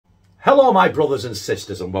Hello my brothers and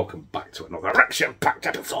sisters and welcome back to another action-packed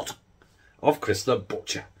episode of Chris the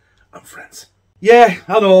Butcher and Friends. Yeah,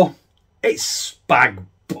 I know, it's Spag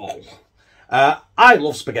Bol. I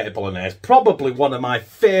love spaghetti bolognese. Probably one of my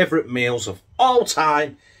favourite meals of all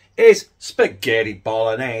time is spaghetti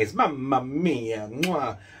bolognese. Mamma mia.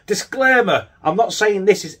 Mwah. Disclaimer, I'm not saying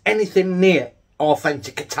this is anything near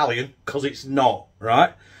authentic Italian, because it's not,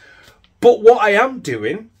 right? But what I am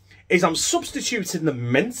doing is I'm substituting the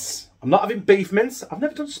mince. I'm not having beef mince. I've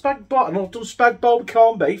never done spag bol. I've not done spag bol with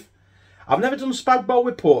corned beef. I've never done spag bol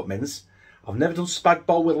with pork mince. I've never done spag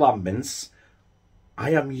bol with lamb mince. I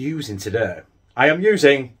am using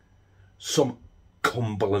some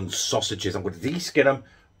Cumberland sausages. I'm going to de-skin them,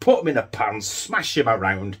 put them in a pan, smash them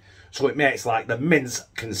around so it makes like the mince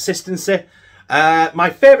consistency. My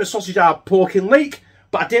favourite sausage are pork and leek,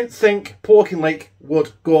 but I didn't think pork and leek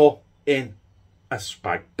would go in a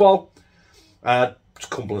spag bol.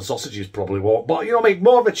 Cumberland sausages probably won't, but you know what I mean,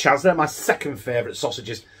 more of a chance. They're my second favourite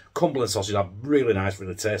sausages. Cumberland sausages are really nice,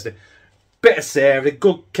 really tasty. Bit of savoury,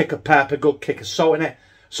 good kick of pepper, good kick of salt in it.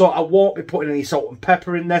 So I won't be putting any salt and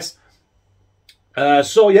pepper in this.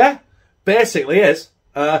 So yeah, basically is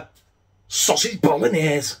sausage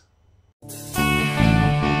bolognese.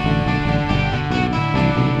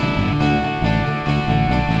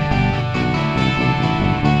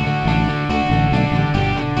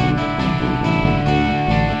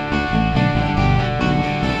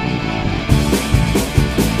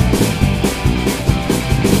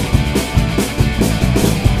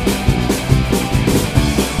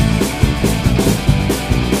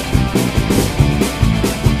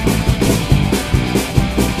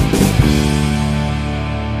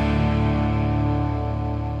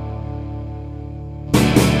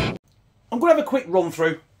 I'm going to have a quick run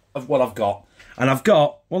through of what I've got. And I've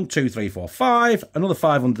got 1, 2, 3, 4, 5, another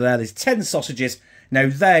 5 under there. There's 10 sausages. Now,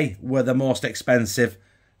 they were the most expensive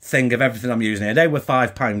thing of everything I'm using here. They were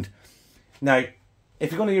 £5. Now,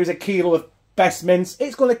 if you're going to use a kilo of best mince,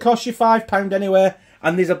 it's going to cost you £5 anyway.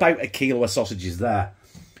 And there's about a kilo of sausages there.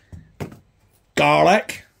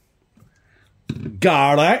 Garlic.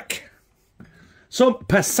 Some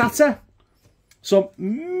passata. Some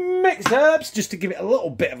mixed herbs, just to give it a little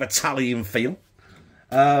bit of Italian feel.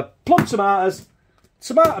 Plum tomatoes,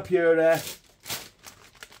 tomato puree,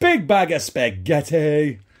 big bag of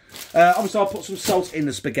spaghetti. Obviously, I'll put some salt in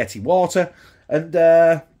the spaghetti water. And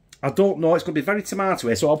I don't know, it's going to be very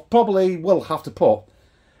tomatoey, so I probably will have to put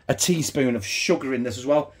a teaspoon of sugar in this as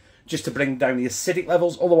well, just to bring down the acidic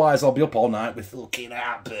levels. Otherwise, I'll be up all night with fucking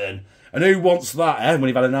heartburn. And who wants that, eh, when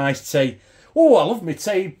you've had a nice tea? Oh, I love my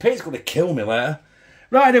tea. Pete's going to kill me later.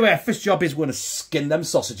 Right, anyway, first job is we're going to skin them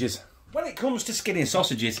sausages. When it comes to skinning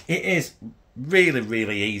sausages, it is really,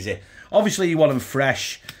 really easy. Obviously, you want them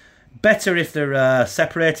fresh. Better if they're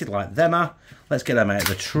separated like them are. Let's get them out of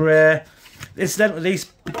the tray. Incidentally,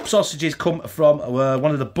 these sausages come from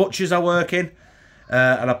one of the butchers I work in.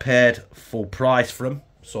 And I paid full price for them.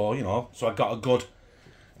 So, you know, so I got a good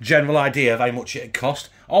general idea of how much it cost.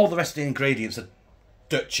 All the rest of the ingredients are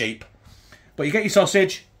dirt cheap. But you get your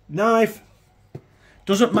sausage, knife.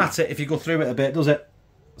 Doesn't matter if you go through it a bit, does it?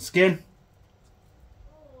 Skin.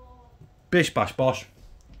 Bish, bash, bosh.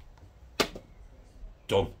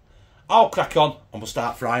 Done. I'll crack on and we'll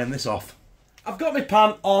start frying this off. I've got my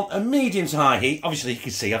pan on a medium to high heat. Obviously, you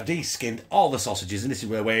can see I've de-skinned all the sausages, and this is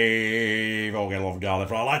where we've all got a lot of garlic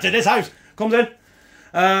for our light in this house. Comes in.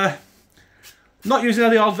 Not using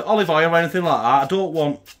any olive oil or anything like that. I don't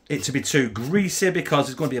want it to be too greasy because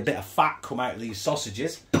there's going to be a bit of fat come out of these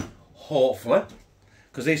sausages. Hopefully.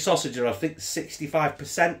 Because these sausages are, I think,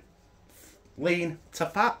 65% lean to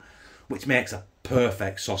fat, which makes a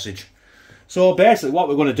perfect sausage. So basically what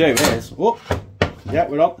we're going to do is, yeah,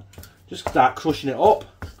 we're on. Just start crushing it up.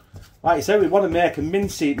 Like I said, we want to make a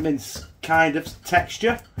mince kind of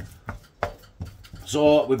texture.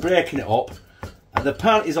 So we're breaking it up. And the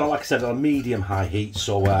pan is on, like I said, on medium-high heat.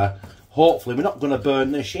 So hopefully we're not going to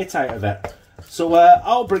burn the shit out of it. So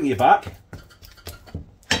I'll bring you back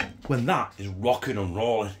when that is rocking and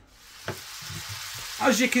rolling.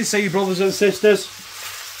 As you can see, brothers and sisters,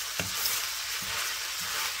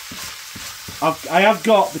 I have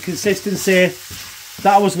got the consistency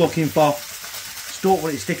that I was looking for. Just don't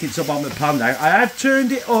want it sticking to the bottom of the pan now. I have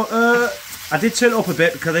turned it up, I did turn it up a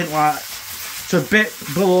bit because I didn't like it's a bit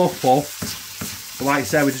below full. But like I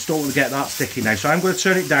said, we just don't want to get that sticky now. So I'm going to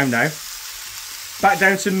turn it down now. Back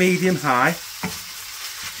down to medium high.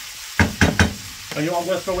 And you know what I'm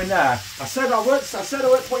going to throw in there? I said I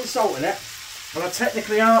weren't putting salt in it, but I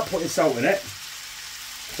technically aren't putting salt in it.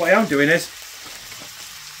 What I am doing is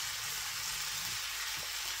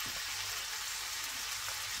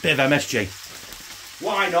Bit of MSG.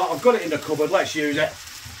 Why not? I've got it in the cupboard. Let's use it.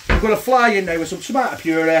 I'm going to fly in now with some tomato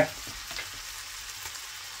puree.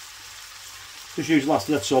 Just use the last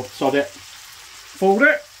of the tub. Sod it. Fold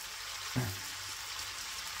it.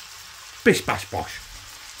 Bish bash bosh.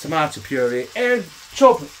 Tomato puree in.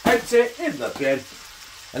 Tub empty in the bin.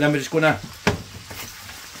 And then we're just going to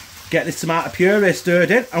get this tomato puree stirred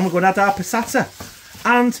in. And we're going to add our passata.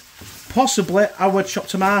 And possibly our chopped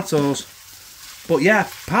tomatoes. But yeah,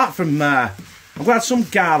 apart from... I'm going to add some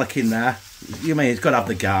garlic in there. You mean it's got to have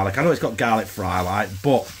the garlic. I know it's got garlic fry like,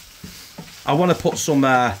 but I want to put some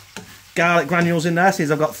garlic granules in there since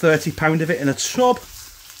I've got £30 of it in a tub.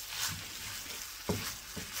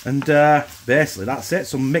 And basically that's it.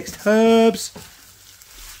 Some mixed herbs.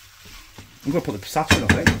 I'm going to put the passata in,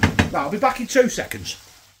 I think. Right, I'll be back in 2 seconds.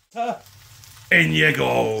 In you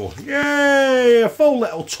go. Yay! A full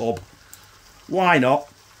little tub. Why not?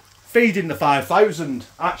 Feeding the 5,000.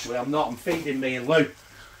 Actually, I'm not. I'm feeding me and Lou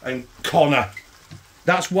and Connor.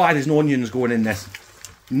 That's why there's no onions going in this.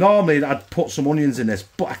 Normally, I'd put some onions in this,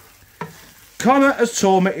 but Connor has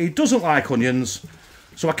told me he doesn't like onions,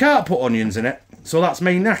 so I can't put onions in it. So that's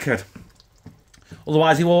me knackered.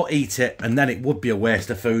 Otherwise, he won't eat it, and then it would be a waste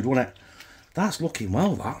of food, wouldn't it? That's looking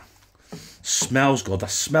well, that. Smells good. The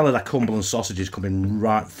smell of the Cumberland sausages coming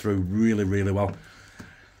right through really, really well.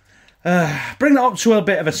 Bring that up to a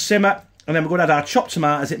bit of a simmer, and then we're going to add our chopped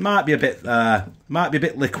tomatoes. It might be a bit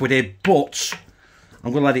liquidy, but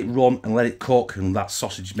I'm going to let it run and let it cook, and that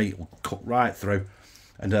sausage meat will cook right through.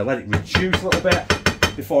 And let it reduce a little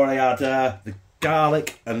bit before I add the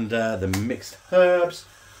garlic and the mixed herbs,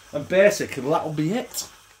 and basically that'll be it.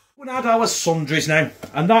 We're going to add our sundries now,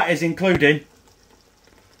 and that is including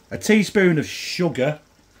a teaspoon of sugar,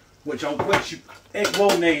 which it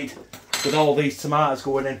will need with all these tomatoes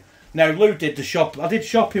going in. Now, Lou did the shop. I did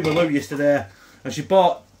shopping with Lou yesterday, and she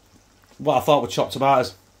bought what I thought were chopped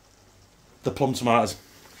tomatoes. The plum tomatoes.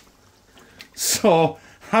 So,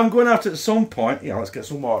 I'm going to have to, at some point, let's get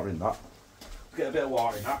some water in that. Let's get a bit of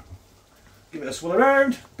water in that. Give it a swirl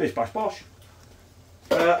around. Bish, bash, bosh.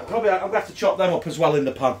 Probably, I'm going to have to chop them up as well in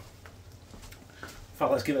the pan. In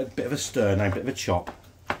fact, let's give it a bit of a stir now, a bit of a chop.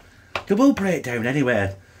 They will break down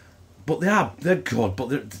anyway, but they're good, but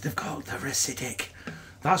they're acidic.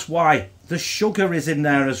 That's why the sugar is in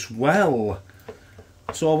there as well.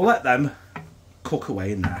 So we'll let them cook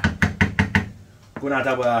away in there. We're going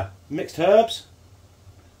to add our mixed herbs.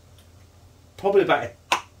 Probably about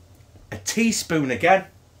a teaspoon again.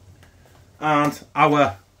 And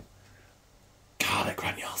our garlic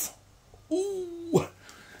granules. Ooh.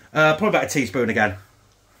 Probably about a teaspoon again.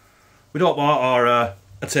 We don't want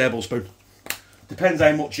a tablespoon. Depends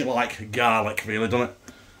how much you like garlic, really, doesn't it?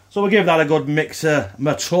 So we'll give that a good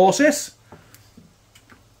mixer-matosis.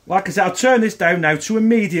 Like I said, I'll turn this down now to a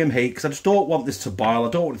medium heat because I just don't want this to boil.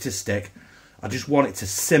 I don't want it to stick. I just want it to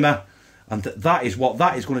simmer. And that is what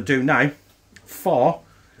that is going to do now for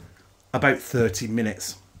about 30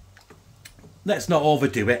 minutes. Let's not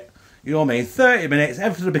overdo it. You know what I mean? 30 minutes,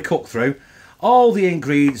 everything will be cooked through. All the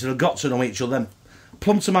ingredients have got to know each other.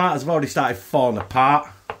 Plum tomatoes have already started falling apart.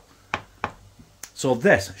 So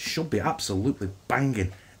this should be absolutely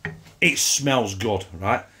banging. It smells good,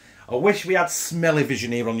 right? I wish we had smelly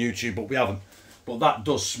vision here on YouTube, but we haven't. But that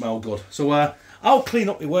does smell good. So I'll clean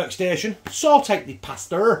up my workstation, sort out my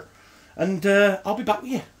pasta, and I'll be back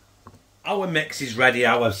with you. Our mix is ready.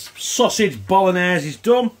 Our sausage bolognese is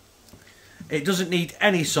done. It doesn't need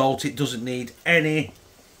any salt. It doesn't need any...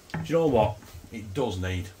 Do you know what? It does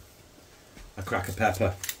need a cracker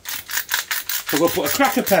pepper. So we'll put a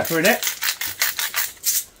cracker pepper in it.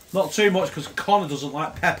 Not too much because Connor doesn't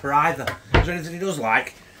like pepper either. Is there anything he does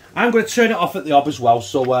like? I'm going to turn it off at the hob as well,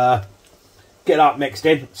 so get that mixed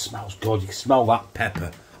in. It smells good. You can smell that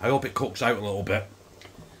pepper. I hope it cooks out a little bit.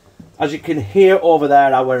 As you can hear over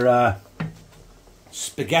there, our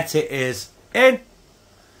spaghetti is in.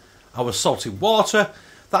 Our salted water.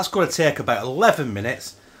 That's going to take about 11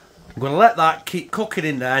 minutes. I'm going to let that keep cooking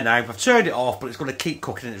in there now. I've turned it off, but it's going to keep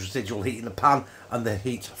cooking in its residual heat in the pan and the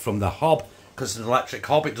heat from the hob. Because it's an electric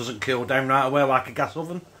hob, it doesn't cool down right away like a gas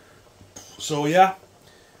oven. So yeah,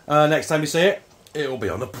 next time you see it, it'll be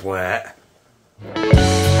on a plate.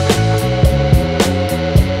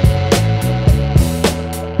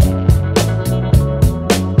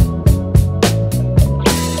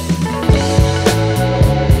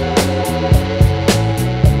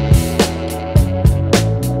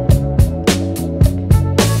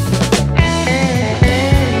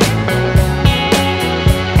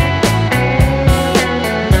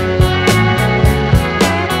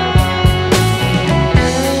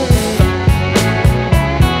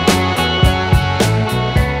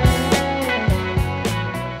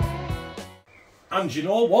 And you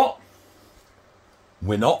know what?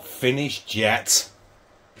 We're not finished yet.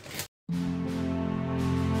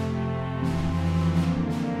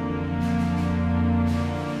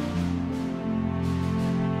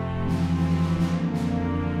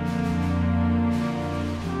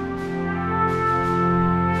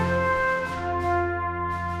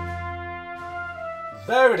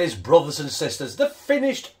 There it is, brothers and sisters, the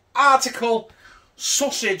finished article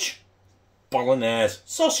sausage bolognese.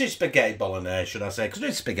 Sausage spaghetti bolognese, should I say, because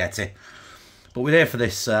it's spaghetti. But we're here for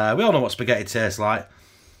this. We all know what spaghetti tastes like.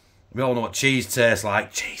 We all know what cheese tastes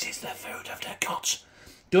like. Cheese is the food of the gods.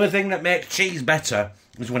 The only thing that makes cheese better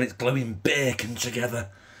is when it's gluing bacon together.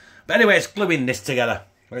 But anyway, it's gluing this together.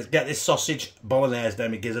 Let's get this sausage bolognese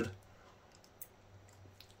down my gizzard.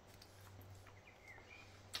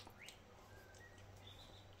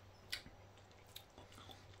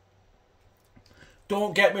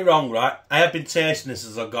 Don't get me wrong, right? I have been tasting this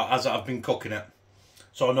as I've been cooking it,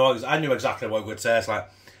 so I knew exactly what it would taste like.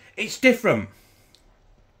 It's different.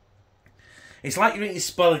 It's like you're eating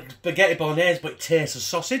spaghetti bolognese, but it tastes of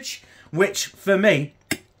sausage, which for me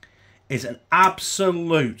is an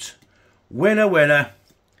absolute winner.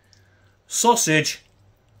 Sausage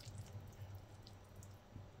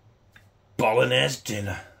bolognese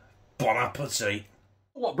dinner. Bon appetit.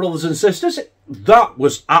 What, brothers and sisters, that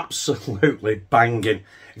was absolutely banging.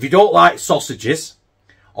 If you don't like sausages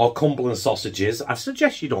or Cumberland sausages, I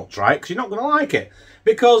suggest you don't try it because you're not going to like it.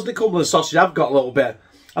 Because the Cumberland sausage, I've got a little bit,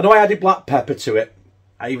 I know I added black pepper to it,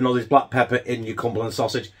 even though there's black pepper in your Cumberland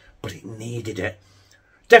sausage, but it needed it.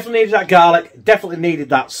 Definitely needed that garlic, definitely needed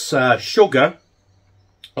that sugar,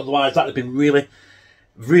 otherwise that would have been really,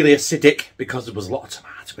 really acidic because there was a lot of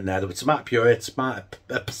tomato in there. There was tomato puree, tomato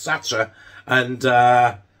passata, and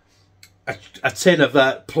a tin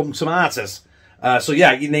of plum tomatoes. So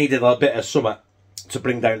yeah, you needed a bit of something to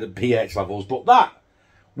bring down the pH levels. But that,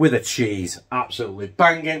 with a cheese, absolutely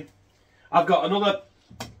banging. I've got another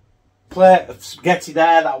plate of spaghetti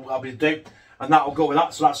there that I'll be doing, and that'll go with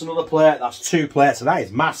that. So that's another plate. That's 2 plates, and that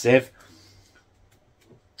is massive.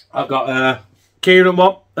 I've got a Kieran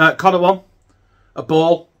one, Connor one, a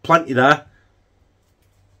bowl, plenty there.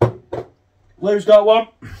 Lou's got one.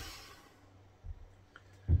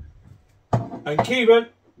 And Kieran,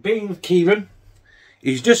 being Kieran,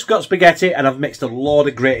 he's just got spaghetti, and I've mixed a load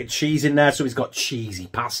of grated cheese in there, so he's got cheesy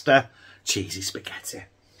pasta, cheesy spaghetti.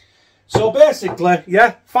 So basically,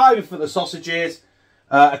 yeah, £5 for the sausages,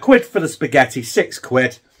 a quid for the spaghetti,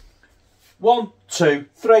 £6. 1, 2,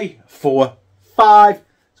 3, 4, 5.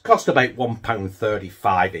 It's cost about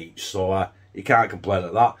 £1.35 each, so you can't complain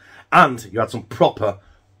at that. And you had some proper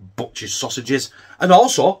butcher's sausages, and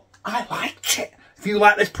also I liked it. If you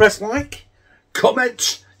like this, press like,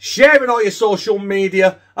 comment, share it on your social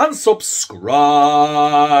media, and subscribe.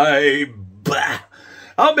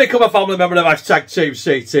 And become a family member of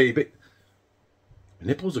 #TeamCT. But my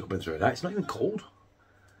nipples are coming through that. It's not even cold.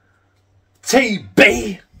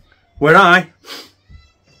 TB, where I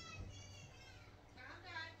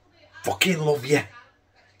fucking love you.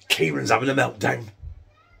 Kieran's having a meltdown.